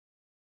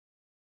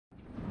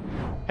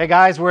Hey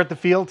guys, we're at the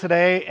field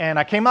today and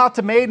I came out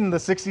to maiden the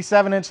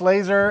 67-inch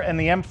laser and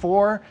the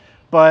M4,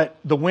 but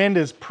the wind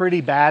is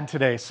pretty bad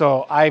today.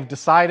 So I've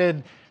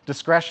decided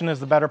discretion is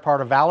the better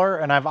part of valor,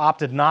 and I've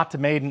opted not to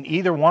maiden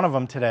either one of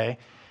them today.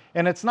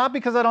 And it's not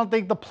because I don't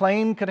think the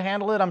plane could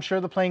handle it. I'm sure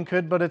the plane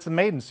could, but it's a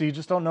maiden, so you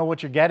just don't know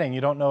what you're getting.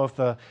 You don't know if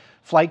the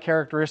flight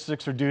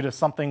characteristics are due to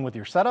something with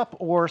your setup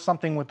or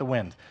something with the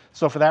wind.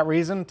 So for that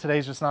reason,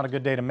 today's just not a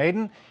good day to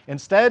maiden.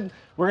 Instead,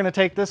 we're gonna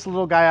take this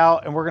little guy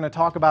out and we're gonna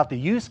talk about the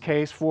use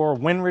case for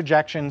wind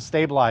rejection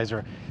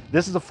stabilizer.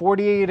 This is a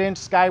 48-inch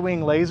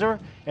Skywing laser,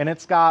 and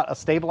it's got a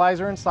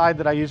stabilizer inside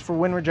that I use for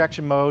wind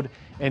rejection mode.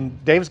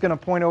 And Dave's gonna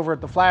point over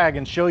at the flag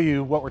and show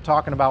you what we're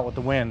talking about with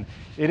the wind.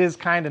 It is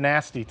kind of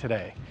nasty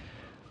today.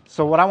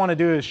 So what I want to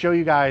do is show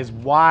you guys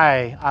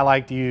why I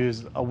like to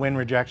use a wind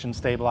rejection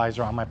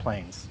stabilizer on my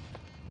planes.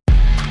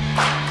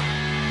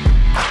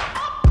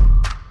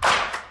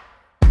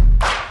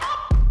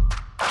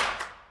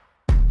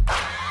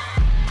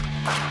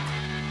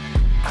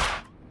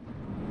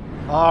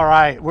 All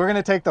right, we're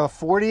gonna take the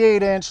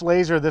 48-inch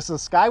laser. This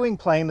is a Skywing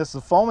plane. This is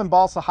a foam and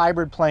balsa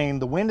hybrid plane.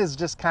 The wind is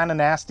just kind of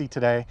nasty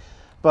today,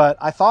 but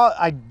I thought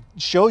I'd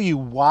show you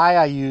why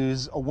I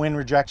use a wind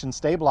rejection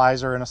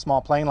stabilizer in a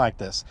small plane like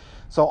this.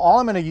 So all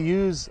I'm gonna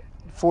use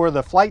for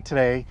the flight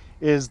today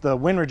is the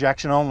wind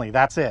rejection only,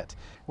 that's it.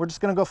 We're just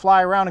gonna go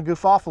fly around and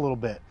goof off a little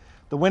bit.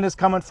 The wind is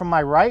coming from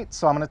my right,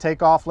 so I'm gonna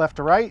take off left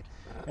to right,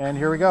 and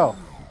here we go.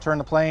 Turn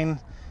the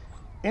plane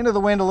into the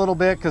wind a little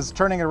bit, because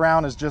turning it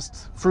around is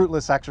just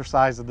fruitless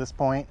exercise at this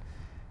point.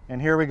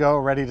 And here we go,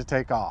 ready to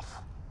take off.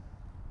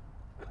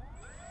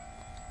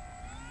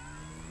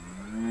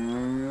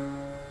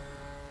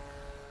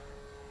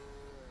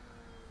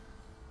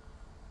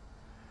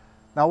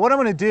 Now what I'm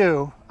gonna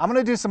do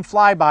some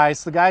flybys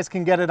so the guys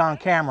can get it on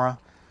camera.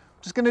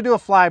 I'm just gonna do a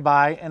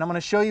flyby, and I'm gonna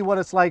show you what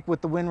it's like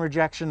with the wind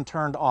rejection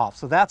turned off.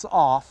 So that's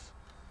off,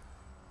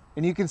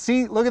 and you can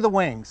see, look at the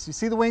wings. You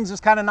see the wings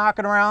just kind of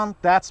knocking around?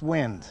 That's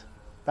wind.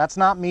 That's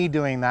not me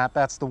doing that,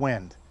 that's the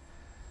wind.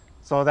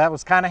 So that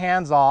was kind of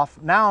hands off.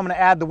 Now I'm gonna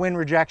add the wind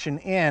rejection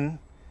in,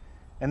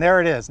 and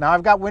there it is. Now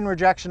I've got wind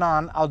rejection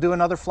on. I'll do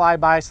another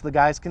flyby so the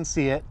guys can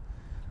see it.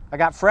 I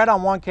got Fred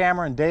on one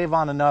camera and Dave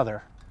on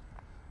another.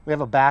 We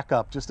have a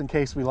backup just in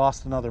case we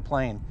lost another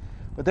plane.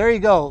 But there you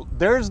go.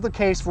 There's the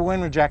case for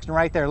wind rejection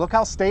right there. Look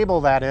how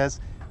stable that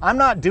is. I'm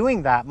not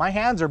doing that. My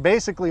hands are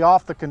basically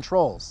off the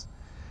controls.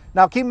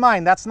 Now keep in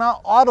mind, that's not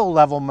auto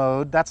level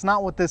mode. That's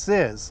not what this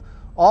is.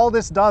 All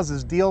this does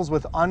is deals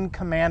with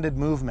uncommanded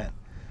movement.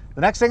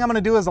 The next thing I'm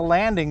gonna do is a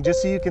landing,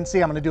 just so you can see.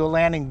 I'm gonna do a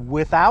landing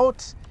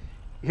without,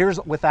 here's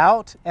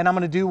without, and I'm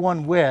gonna do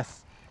one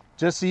with,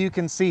 just so you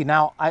can see.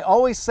 Now, I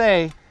always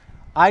say,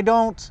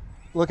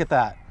 look at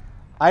that.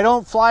 I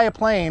don't fly a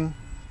plane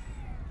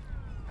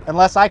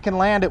unless I can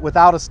land it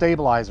without a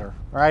stabilizer,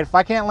 all right? If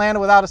I can't land it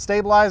without a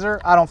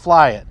stabilizer, I don't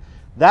fly it.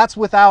 That's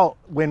without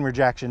wind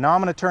rejection. Now I'm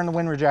gonna turn the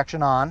wind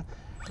rejection on,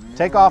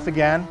 take off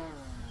again,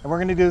 and we're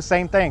gonna do the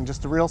same thing,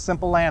 just a real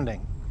simple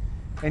landing.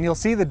 And you'll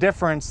see the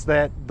difference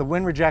that the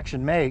wind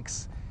rejection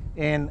makes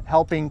in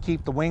helping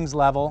keep the wings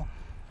level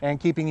and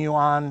keeping you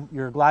on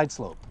your glide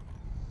slope.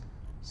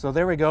 So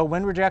there we go,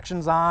 wind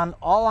rejection's on.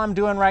 All I'm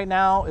doing right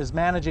now is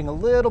managing a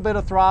little bit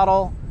of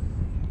throttle,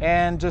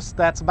 and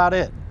that's about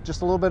it.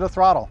 Just a little bit of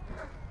throttle.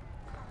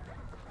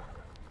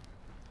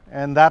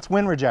 And that's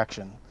wind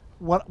rejection.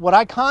 What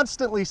I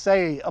constantly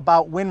say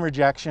about wind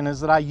rejection is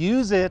that I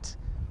use it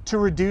to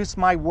reduce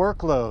my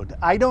workload.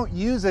 I don't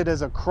use it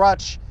as a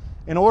crutch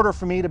in order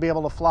for me to be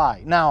able to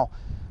fly. Now,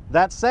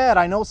 that said,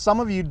 I know some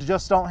of you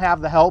just don't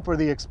have the help or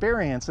the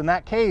experience. In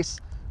that case,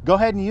 go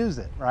ahead and use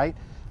it, right?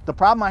 The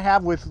problem I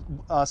have with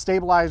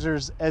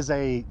stabilizers as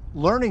a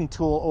learning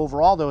tool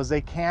overall, though, is they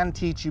can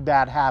teach you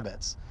bad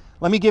habits.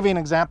 Let me give you an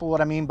example of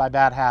what I mean by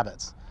bad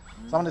habits.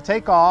 So I'm gonna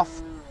take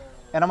off,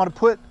 and I'm gonna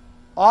put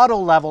auto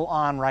level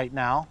on right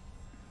now.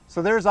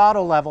 So there's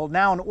auto level.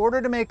 Now, in order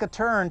to make a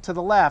turn to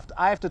the left,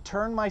 I have to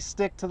turn my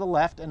stick to the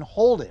left and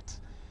hold it.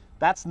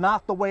 That's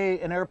not the way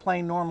an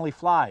airplane normally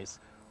flies.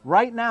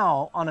 Right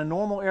now, on a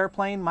normal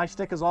airplane, my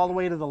stick is all the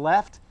way to the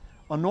left.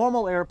 A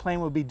normal airplane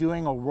would be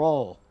doing a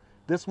roll.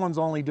 This one's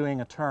only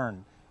doing a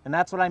turn. And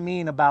that's what I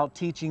mean about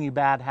teaching you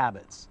bad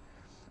habits.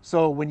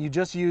 So when you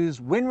just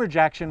use wind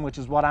rejection, which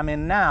is what I'm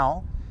in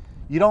now,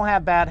 you don't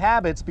have bad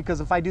habits,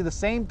 because if I do the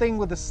same thing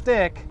with the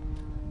stick,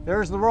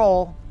 there's the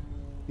roll,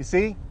 you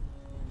see?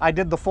 I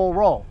did the full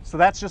roll. So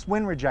that's just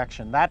wind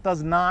rejection. That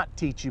does not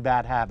teach you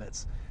bad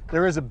habits.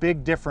 There is a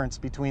big difference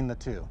between the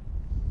two.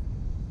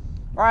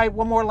 All right,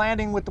 one more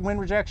landing with the wind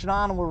rejection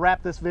on, and we'll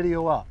wrap this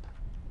video up.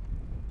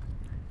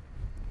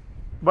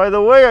 By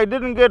the way, I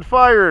didn't get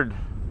fired.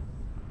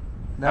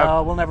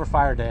 No, we'll never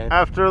fire Dave.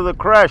 After the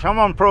crash, I'm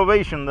on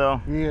probation though.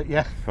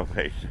 Yeah.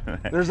 Probation.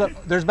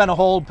 There's been a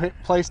hold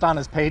placed on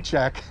his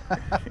paycheck.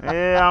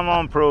 Yeah, I'm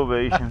on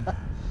probation.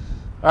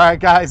 All right,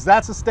 guys,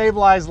 that's a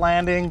stabilized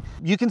landing.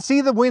 You can see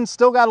the wind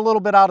still got a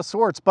little bit out of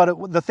sorts,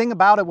 but the thing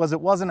about it was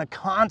it wasn't a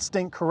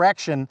constant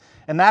correction,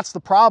 and that's the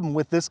problem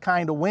with this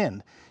kind of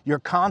wind. You're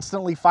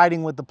constantly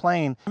fighting with the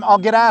plane. I'll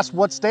get asked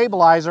what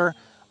stabilizer.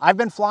 I've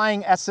been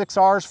flying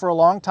S6Rs for a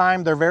long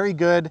time. They're very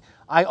good.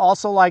 I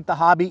also like the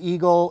Hobby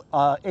Eagle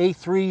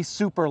A3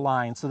 Super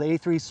line. So the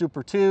A3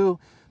 Super 2,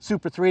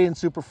 Super 3, and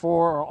Super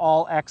 4 are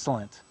all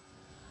excellent.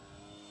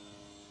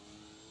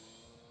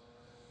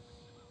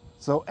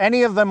 So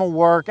any of them will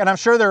work, and I'm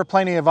sure there are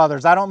plenty of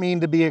others. I don't mean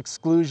to be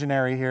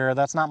exclusionary here.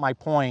 That's not my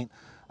point.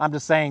 I'm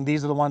just saying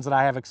these are the ones that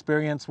I have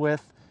experience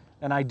with,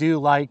 and I do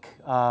like,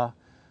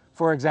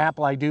 for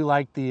example, I do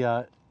like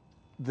the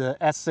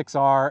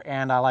S6R,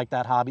 and I like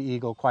that Hobby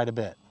Eagle quite a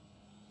bit.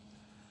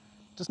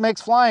 Just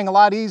makes flying a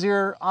lot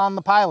easier on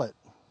the pilot.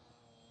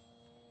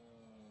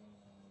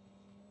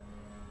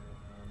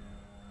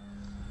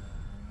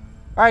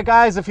 All right,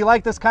 guys, if you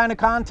like this kind of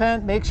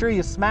content, make sure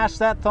you smash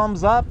that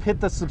thumbs up,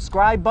 hit the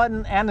subscribe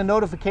button and the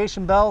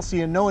notification bell so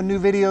you know when new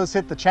videos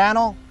hit the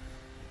channel.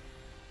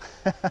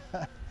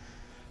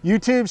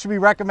 YouTube should be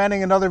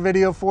recommending another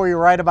video for you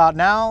right about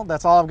now.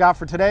 That's all I've got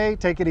for today.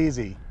 Take it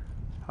easy.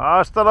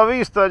 Hasta la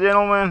vista,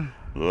 gentlemen.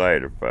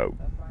 Later, folks.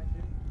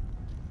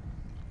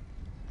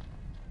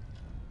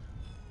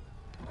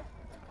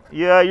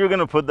 Yeah, you're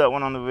gonna put that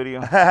one on the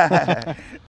video.